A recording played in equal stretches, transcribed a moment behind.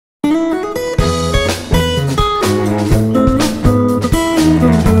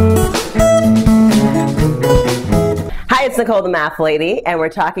it's Nicole the Math Lady, and we're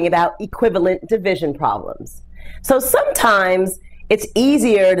talking about equivalent division problems. So sometimes it's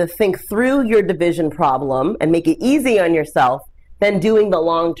easier to think through your division problem and make it easy on yourself than doing the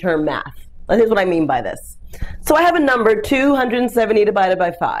long-term math. Here's what I mean by this. So I have a number, 270 divided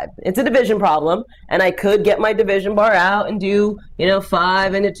by 5. It's a division problem, and I could get my division bar out and do,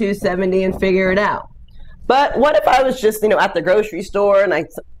 5 into 270 and figure it out. But what if I was just, at the grocery store and I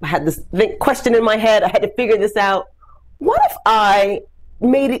had this question in my head, I had to figure this out. What if I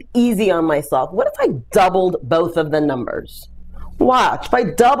made it easy on myself? What if I doubled both of the numbers? Watch, if I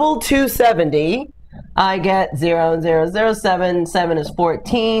double 270, I get 0 and 0, 0, 7, 7 is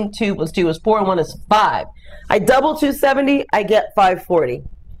 14, 2 plus 2 is 4, and 1 is 5. I double 270, I get 540.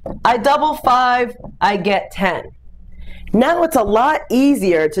 I double 5, I get 10. Now it's a lot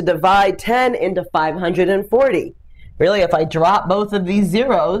easier to divide 10 into 540. Really, if I drop both of these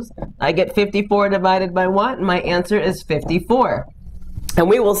zeros, I get 54 divided by what? And my answer is 54. And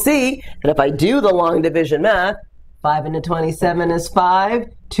we will see that if I do the long division math, 5 into 27 is 5,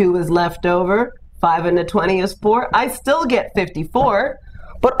 2 is left over, 5 into 20 is 4. I still get 54,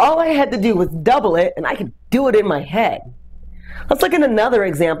 but all I had to do was double it, and I could do it in my head. Let's look at another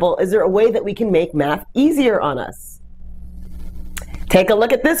example. Is there a way that we can make math easier on us? Take a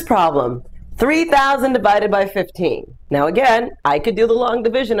look at this problem. 3,000 divided by 15. Now again, I could do the long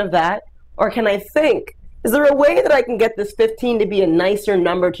division of that, or can I think, is there a way that I can get this 15 to be a nicer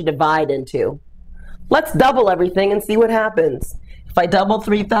number to divide into? Let's double everything and see what happens. If I double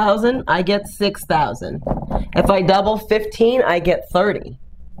 3,000, I get 6,000. If I double 15, I get 30.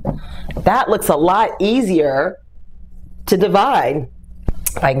 That looks a lot easier to divide.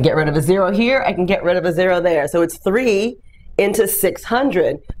 If I can get rid of a 0 here, I can get rid of a 0 there. So it's 3 into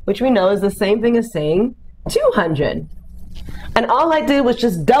 600, which we know is the same thing as saying 200. And all I did was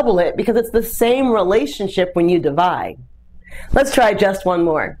just double it because it's the same relationship when you divide. Let's try just one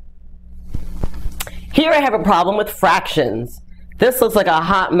more. Here I have a problem with fractions. This looks like a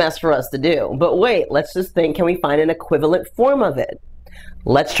hot mess for us to do. But wait, let's just think, can we find an equivalent form of it?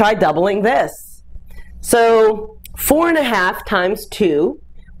 Let's try doubling this. So 4.5 times 2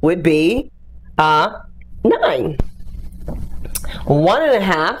 would be 9.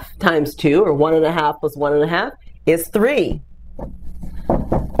 1.5 times 2, or 1.5 plus 1.5, is 3.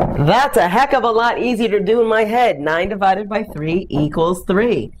 That's a heck of a lot easier to do in my head. 9 divided by 3 equals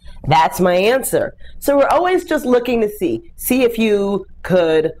 3. That's my answer. So we're always just looking to see if you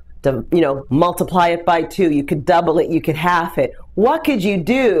could, multiply it by 2. You could double it. You could half it. What could you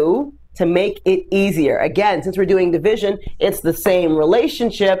do to make it easier? Again, since we're doing division, it's the same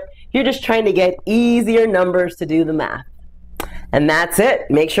relationship. You're just trying to get easier numbers to do the math. And that's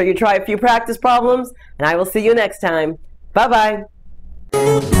it. Make sure you try a few practice problems, and I will see you next time.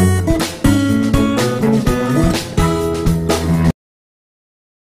 Bye-bye.